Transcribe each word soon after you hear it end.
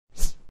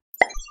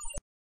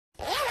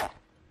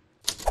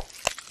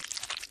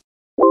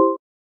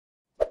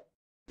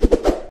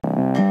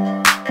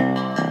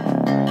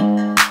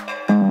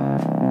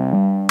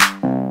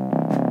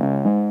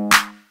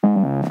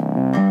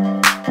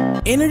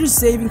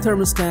Energy-saving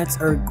thermostats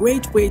are a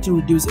great way to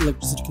reduce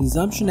electricity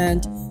consumption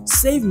and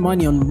save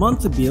money on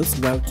monthly bills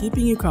while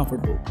keeping you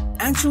comfortable.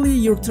 Actually,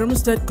 your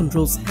thermostat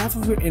controls half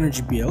of your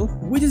energy bill,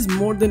 which is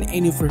more than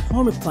any of your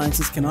home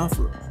appliances can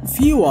offer. If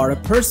you are a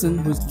person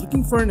who is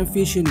looking for an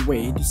efficient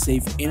way to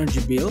save energy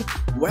bill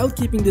while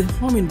keeping the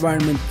home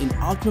environment in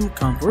optimum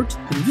comfort,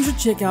 then you should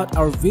check out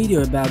our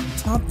video about the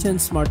top 10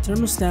 smart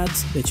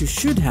thermostats that you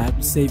should have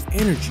to save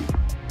energy.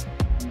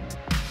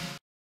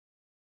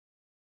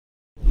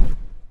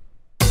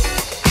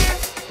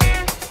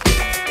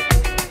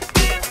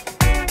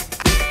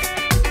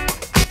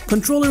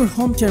 Control your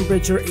home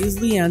temperature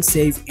easily and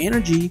save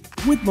energy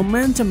with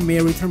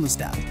Meri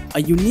thermostat,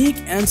 a unique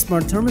and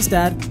smart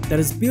thermostat that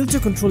is built to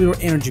control your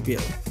energy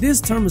bill.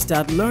 This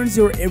thermostat learns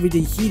your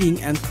everyday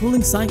heating and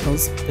cooling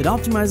cycles that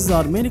optimizes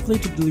automatically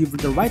to deliver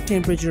the right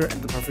temperature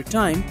at the perfect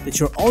time that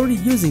you're already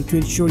using to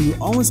ensure you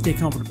always stay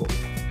comfortable.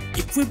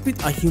 Equipped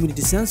with a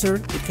humidity sensor,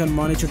 it can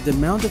monitor the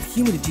amount of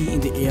humidity in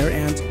the air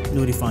and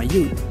notify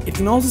you. It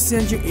can also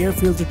send you air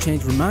filter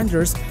change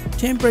reminders,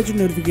 temperature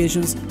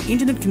notifications,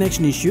 internet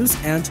connection issues,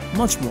 and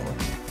much more.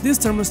 This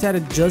thermostat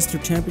adjusts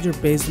your temperature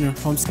based on your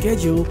home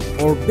schedule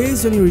or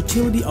based on your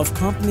utility of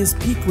company's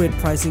peak rate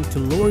pricing to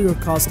lower your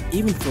cost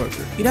even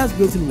further. It has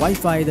built-in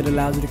Wi-Fi that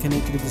allows you to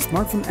connect it to the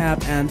smartphone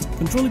app and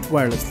control it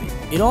wirelessly.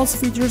 It also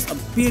features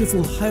a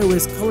beautiful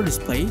high-res color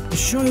display to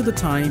show you the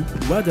time,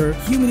 weather,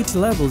 humidity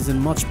levels,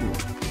 and much more.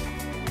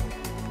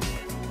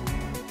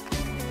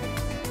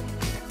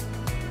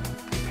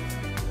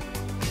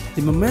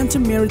 The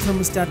Meri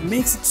thermostat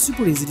makes it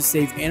super easy to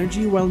save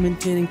energy while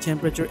maintaining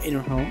temperature in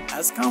your home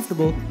as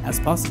comfortable as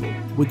possible.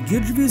 With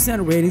good reviews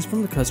and ratings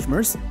from the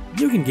customers,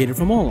 you can get it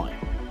from online.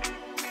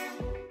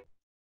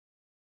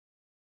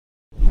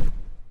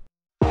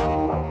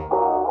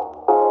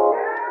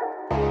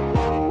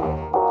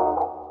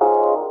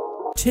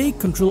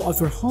 Take control of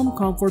your home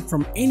comfort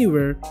from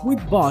anywhere with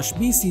Bosch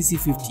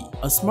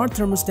BCC50, a smart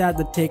thermostat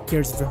that takes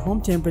care of your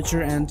home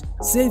temperature and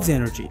saves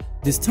energy.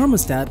 This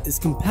thermostat is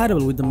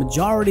compatible with the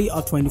majority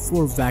of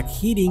 24-vac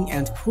heating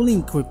and cooling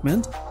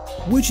equipment,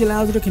 which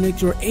allows you to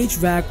connect your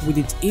HVAC with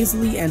it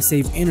easily and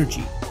save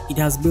energy. It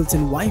has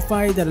built-in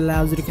Wi-Fi that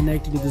allows you to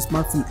connect it to the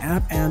smartphone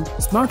app and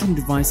smart home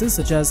devices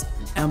such as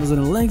Amazon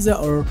Alexa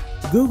or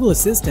Google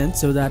Assistant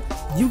so that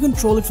you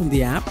control it from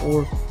the app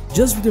or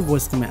just with your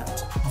voice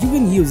command. You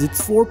can use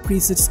its 4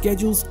 preset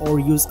schedules or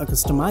use a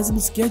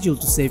customizable schedule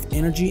to save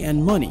energy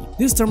and money.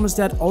 This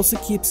thermostat also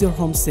keeps your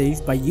home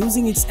safe by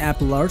using its app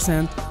alerts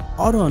and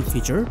auto-on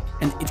feature,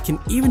 and it can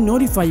even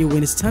notify you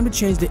when it's time to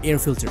change the air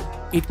filter.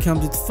 It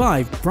comes with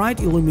 5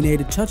 bright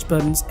illuminated touch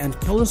buttons and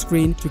color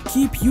screen to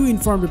keep you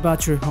informed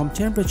about your home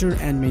temperature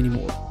and many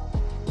more.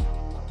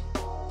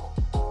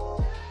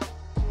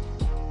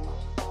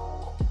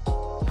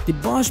 The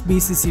Bosch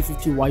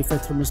BCC50 Wi-Fi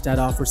thermostat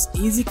offers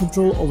easy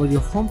control over your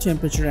home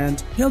temperature and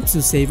helps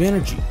you save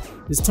energy.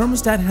 This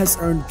thermostat has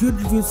earned good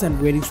reviews and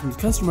ratings from the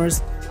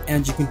customers,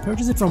 and you can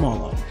purchase it from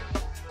online.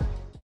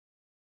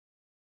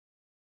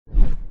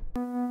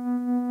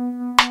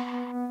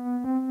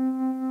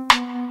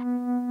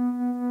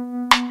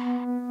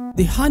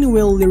 The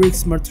Honeywell Lyric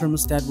Smart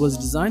Thermostat was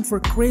designed for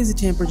crazy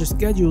temperature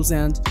schedules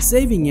and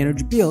saving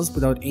energy bills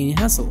without any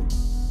hassle.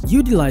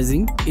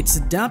 Utilizing its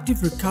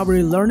adaptive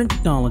recovery learning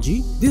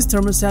technology, this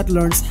thermostat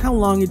learns how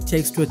long it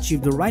takes to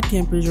achieve the right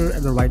temperature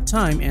at the right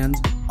time and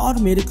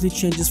automatically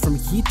changes from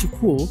heat to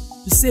cool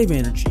to save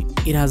energy.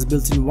 It has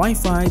built-in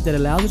Wi-Fi that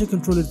allows you to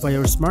control it via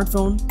your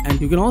smartphone,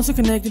 and you can also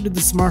connect it to the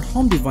smart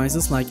home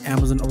devices like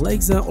Amazon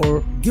Alexa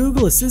or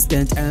Google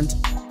Assistant and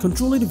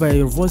control it via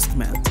your voice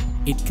command.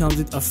 It comes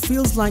with a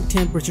feels-like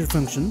temperature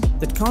function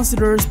that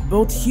considers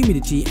both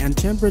humidity and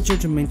temperature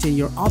to maintain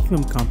your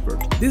optimum comfort.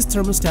 This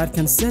thermostat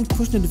can send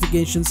push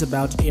notifications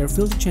about air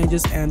filter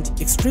changes and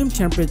extreme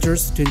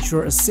temperatures to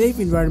ensure a safe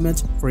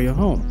environment for your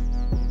home.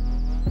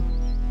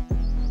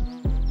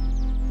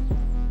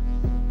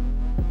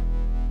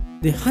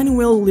 The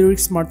Honeywell Lyric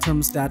Smart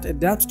Thermostat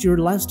adapts to your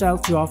lifestyle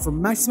to offer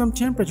maximum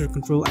temperature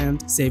control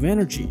and save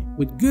energy.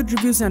 With good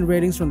reviews and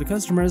ratings from the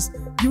customers,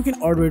 you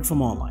can order it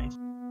from online.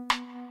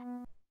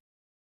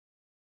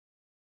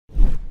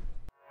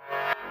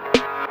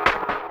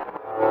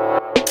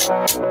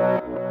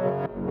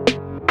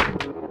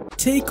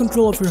 Take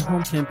control of your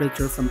home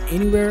temperature from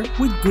anywhere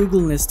with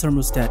Google Nest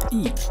Thermostat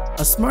E,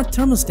 a smart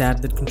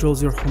thermostat that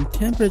controls your home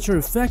temperature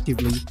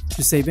effectively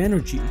to save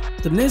energy.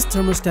 The Nest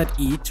Thermostat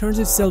E turns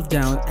itself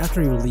down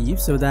after you leave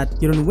so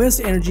that you don't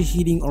waste energy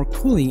heating or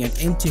cooling an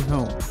empty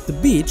home. The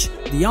beach,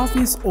 the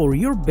office, or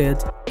your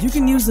bed, you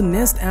can use the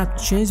Nest app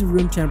to change the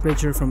room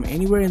temperature from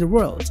anywhere in the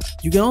world.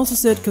 You can also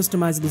set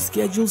customizable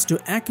schedules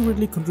to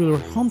accurately control your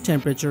home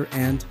temperature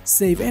and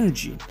save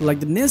energy. Like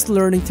the Nest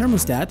Learning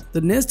Thermostat,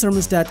 the Nest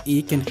Thermostat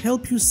E can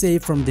help you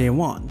save from day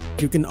one.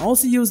 You can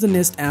also use the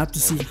Nest app to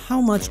see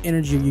how much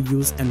energy you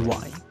use and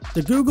why.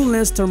 The Google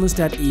Nest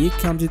Thermostat E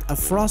comes with a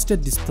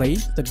frosted display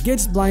that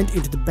gets blind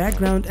into the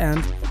background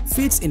and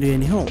fits into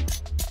any home.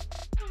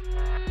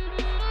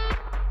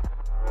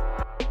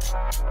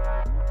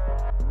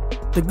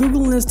 The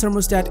Google Nest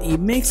Thermostat E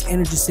makes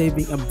energy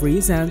saving a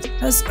breeze and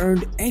has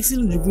earned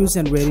excellent reviews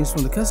and ratings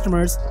from the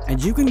customers,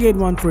 and you can get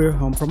one for your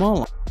home from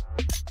online.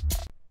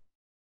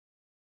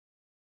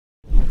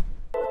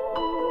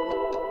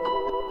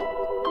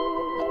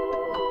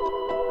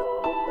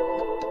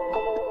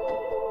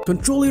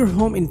 Control your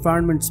home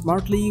environment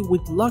smartly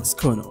with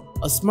Luxcono,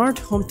 a smart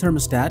home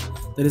thermostat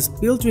that is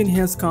built to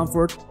enhance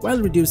comfort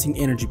while reducing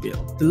energy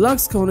bill. The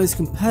Luxcono is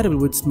compatible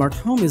with smart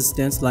home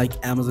assistants like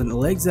Amazon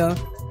Alexa,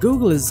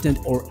 Google Assistant,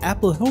 or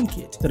Apple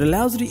HomeKit that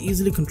allows you to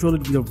easily control it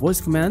with your voice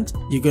command.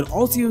 You can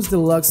also use the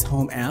Lux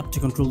Home app to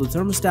control the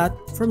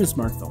thermostat from your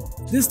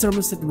smartphone. This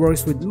thermostat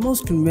works with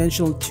most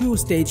conventional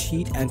two-stage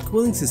heat and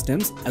cooling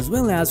systems as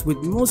well as with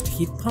most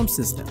heat pump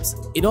systems.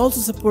 It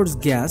also supports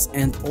gas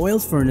and oil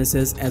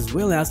furnaces as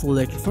well as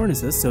electric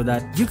furnaces so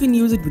that you can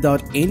use it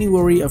without any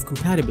worry of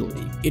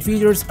compatibility. It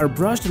features a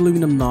brushed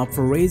aluminum knob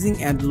for raising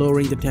and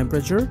lowering the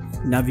temperature,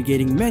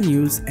 navigating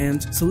menus,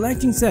 and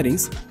selecting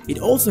settings. It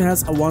also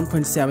has a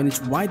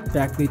 1.7-inch wide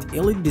backlit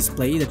LED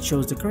display that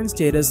shows the current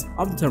status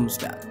of the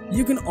thermostat.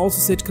 You can also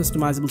set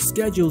customizable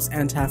schedules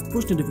and have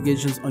push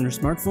notifications on your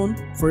smartphone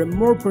for a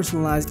more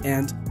personalized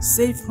and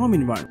safe home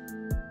environment.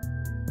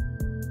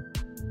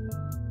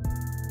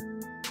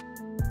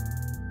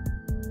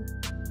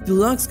 The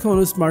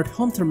Luxcono Smart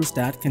Home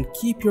Thermostat can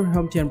keep your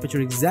home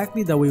temperature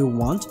exactly the way you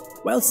want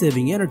while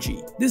saving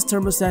energy. This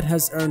thermostat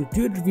has earned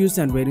good reviews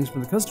and ratings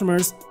from the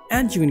customers,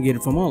 and you can get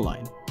it from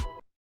online.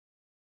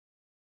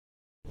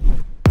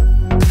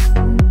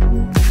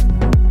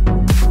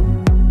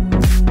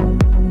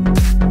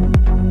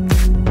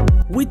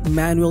 With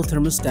manual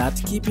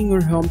thermostat, keeping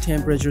your home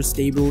temperature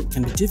stable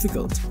can be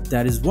difficult.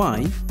 That is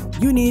why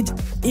you need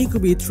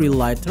Ecobee 3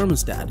 Lite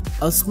Thermostat,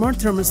 a smart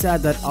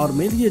thermostat that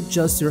automatically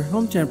adjusts your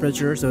home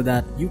temperature so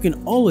that you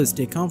can always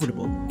stay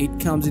comfortable. It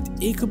comes with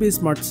Ecobee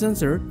Smart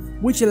Sensor,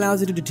 which allows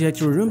you to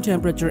detect your room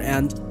temperature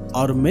and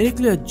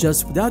automatically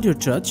adjust without your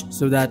touch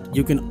so that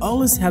you can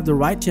always have the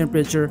right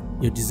temperature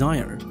you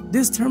desire.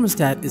 This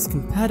thermostat is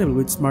compatible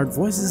with smart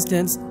voice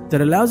assistants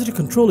that allows you to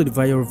control it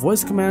via your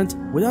voice command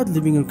without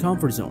leaving your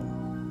comfort zone.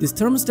 This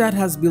thermostat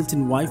has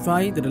built-in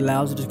Wi-Fi that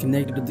allows you to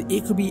connect it to the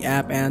Ecobee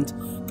app and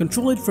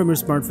control it from your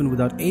smartphone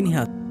without any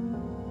hassle.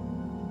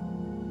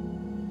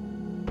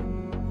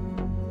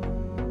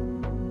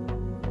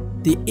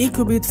 The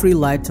Ecobee 3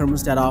 Lite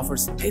thermostat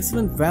offers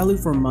excellent value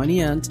for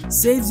money and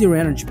saves your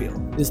energy bill.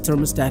 This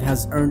thermostat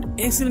has earned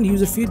excellent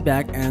user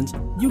feedback, and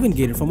you can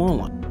get it from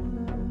online.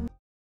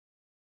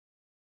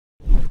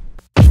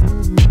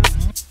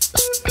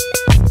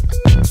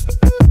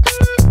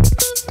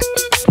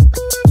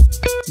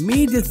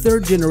 Meet the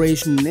third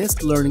generation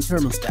Nest Learning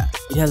Thermostat.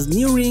 It has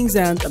new rings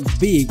and a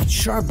big,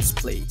 sharp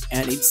display,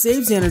 and it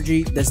saves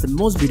energy. That's the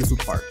most beautiful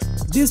part.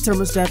 This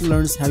thermostat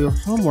learns how your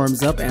home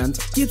warms up and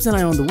keeps an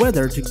eye on the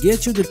weather to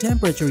get you the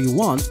temperature you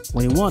want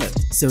when you want it,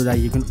 so that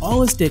you can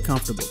always stay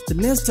comfortable. The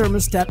Nest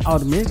thermostat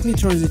automatically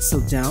turns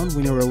itself down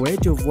when you're away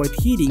to avoid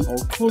heating or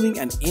cooling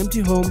an empty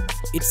home.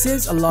 It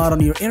saves a lot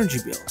on your energy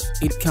bill.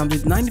 It comes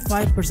with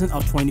 95%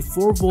 of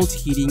 24-volt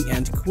heating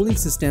and cooling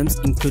systems,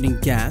 including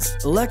gas,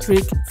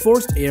 electric,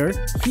 forced air,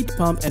 heat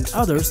pump, and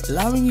others,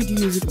 allowing you to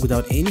use it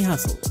without any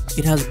hassle.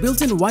 It has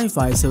built-in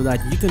Wi-Fi so that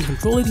you can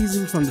control it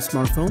easily from the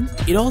smartphone.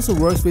 It also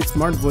works with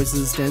smart voice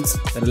assistants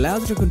that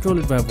allows you to control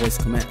it via voice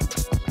command.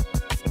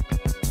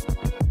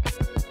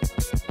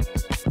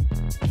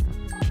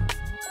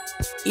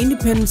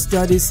 Independent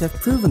studies have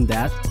proven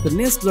that the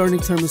Nest Learning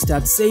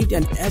Thermostat saved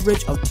an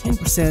average of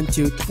 10%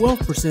 to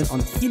 12% on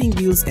heating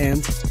bills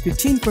and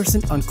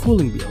 15% on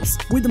cooling bills.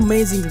 With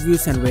amazing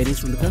reviews and ratings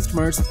from the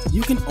customers,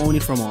 you can own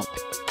it from home.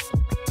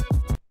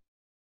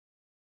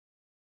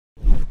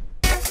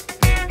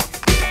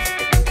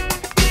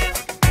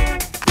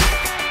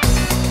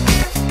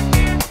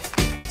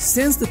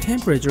 Sense the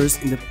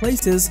temperatures in the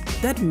places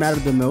that matter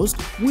the most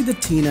with the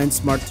T9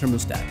 Smart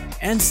Thermostat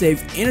and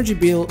save energy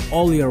bill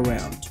all year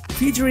round.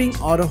 Featuring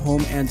auto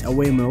home and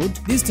away mode,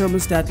 this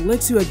thermostat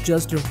lets you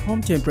adjust your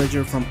home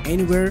temperature from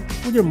anywhere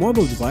with your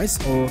mobile device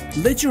or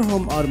let your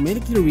home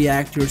automatically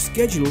react to your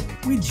schedule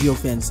with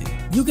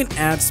geofencing. You can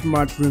add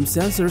smart room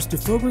sensors to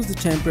focus the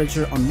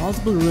temperature on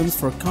multiple rooms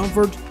for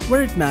comfort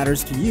where it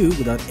matters to you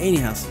without any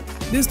hassle.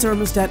 This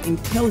thermostat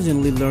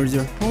intelligently learns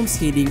your home's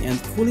heating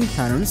and cooling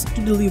patterns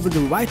to deliver the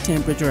right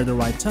temperature at the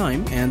right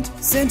time and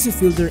sends you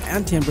filter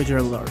and temperature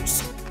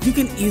alerts. You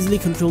can easily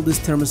control this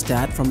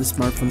thermostat from the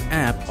smartphone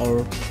app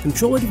or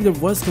control it with your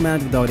voice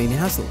command without any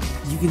hassle.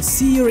 You can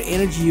see your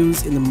energy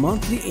use in the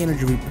monthly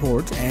energy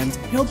report and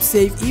help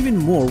save even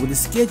more with a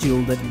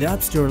schedule that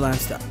adapts to your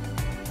lifestyle.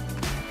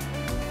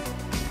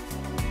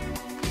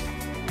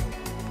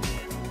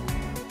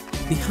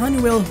 The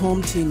Honeywell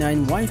Home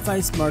T9 Wi-Fi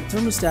Smart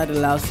Thermostat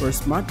allows for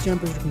smart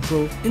temperature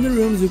control in the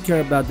rooms you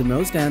care about the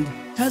most and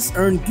has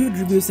earned good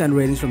reviews and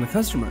ratings from the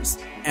customers,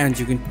 and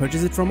you can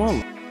purchase it from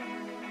online.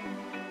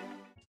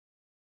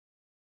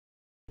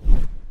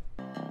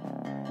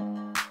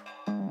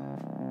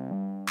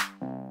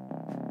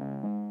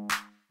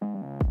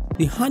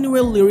 The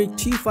Honeywell Lyric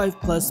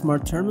T5 Plus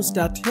Smart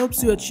Thermostat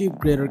helps you achieve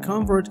greater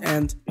comfort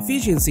and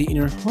efficiency in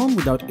your home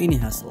without any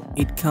hassle.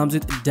 It comes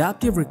with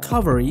adaptive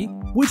recovery,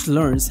 which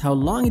learns how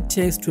long it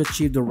takes to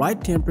achieve the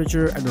right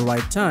temperature at the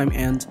right time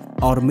and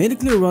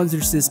automatically runs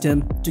your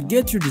system to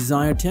get your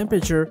desired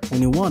temperature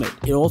when you want it.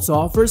 It also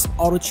offers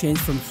auto change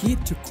from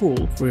heat to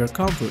cool for your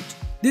comfort.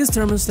 This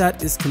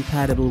thermostat is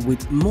compatible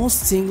with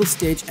most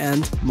single-stage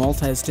and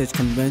multi-stage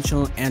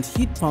conventional and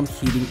heat pump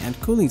heating and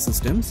cooling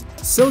systems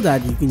so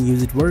that you can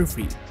use it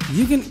worry-free.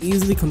 You can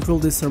easily control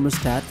this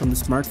thermostat from the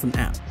smartphone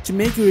app. To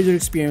make your user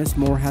experience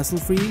more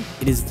hassle-free,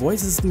 it is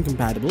voice assistant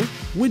compatible,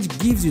 which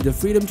gives you the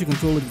freedom to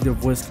control it with your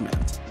voice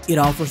command. It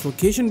offers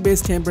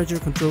location-based temperature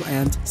control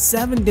and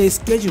 7-day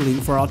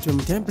scheduling for optimum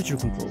temperature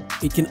control.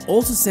 It can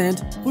also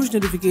send push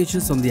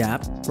notifications on the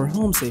app for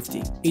home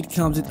safety. It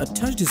comes with a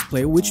touch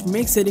display, which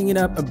makes setting it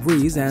up a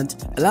breeze and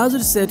allows you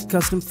to set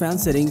custom fan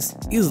settings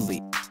easily.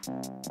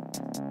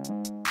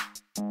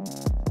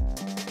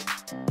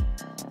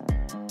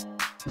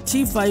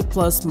 T5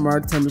 Plus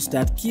Smart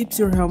Thermostat keeps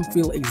your home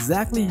feel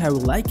exactly how you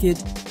like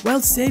it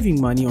while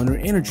saving money on your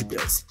energy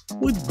bills.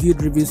 With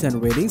good reviews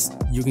and ratings,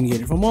 you can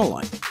get it from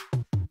online.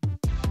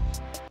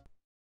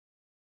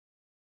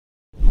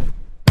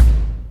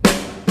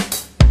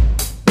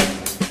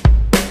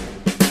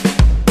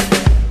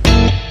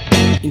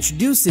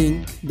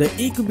 Introducing the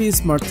Ecobee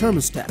Smart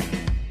Thermostat,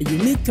 a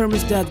unique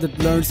thermostat that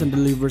learns and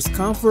delivers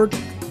comfort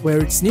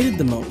where it's needed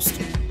the most.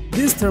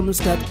 This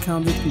thermostat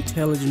comes with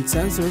intelligent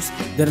sensors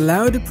that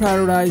allow you to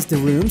prioritize the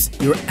rooms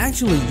you're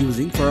actually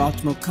using for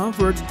optimal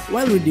comfort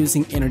while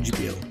reducing energy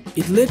bill.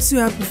 It lets you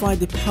amplify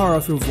the power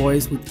of your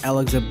voice with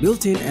Alexa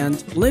built-in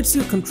and lets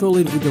you control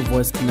it with your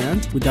voice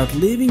command without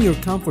leaving your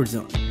comfort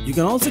zone. You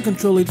can also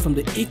control it from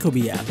the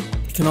Ecobee app.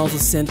 It can also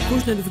send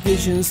push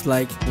notifications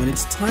like when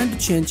it's time to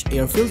change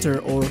air filter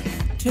or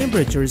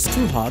temperature is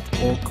too hot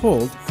or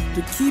cold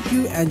to keep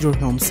you and your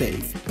home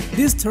safe.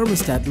 This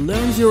thermostat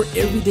learns your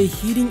everyday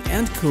heating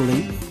and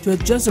cooling to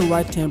adjust the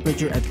right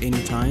temperature at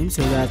any time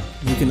so that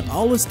you can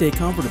always stay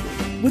comfortable.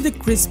 With a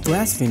crisp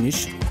glass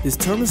finish, this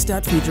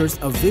thermostat features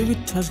a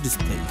vivid touch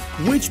display,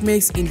 which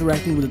makes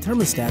interacting with the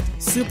thermostat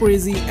super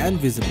easy and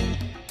visible.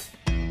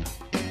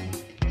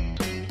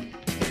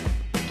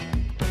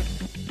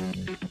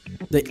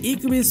 The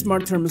Ecobee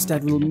Smart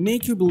Thermostat will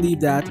make you believe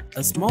that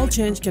a small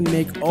change can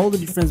make all the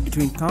difference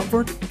between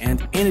comfort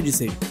and energy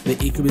saving. The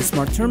Ecobee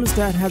Smart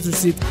Thermostat has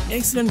received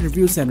excellent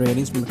reviews and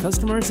ratings from the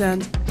customers,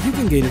 and you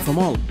can get it from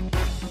all.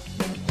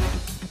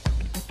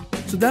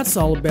 So that's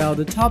all about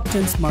the top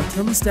 10 smart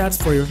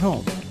thermostats for your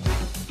home.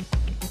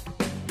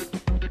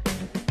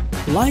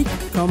 Like,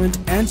 comment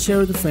and share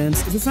with your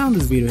friends if you found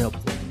this video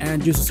helpful,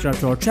 and do subscribe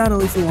to our channel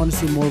if you want to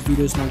see more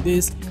videos like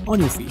this on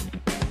your feed.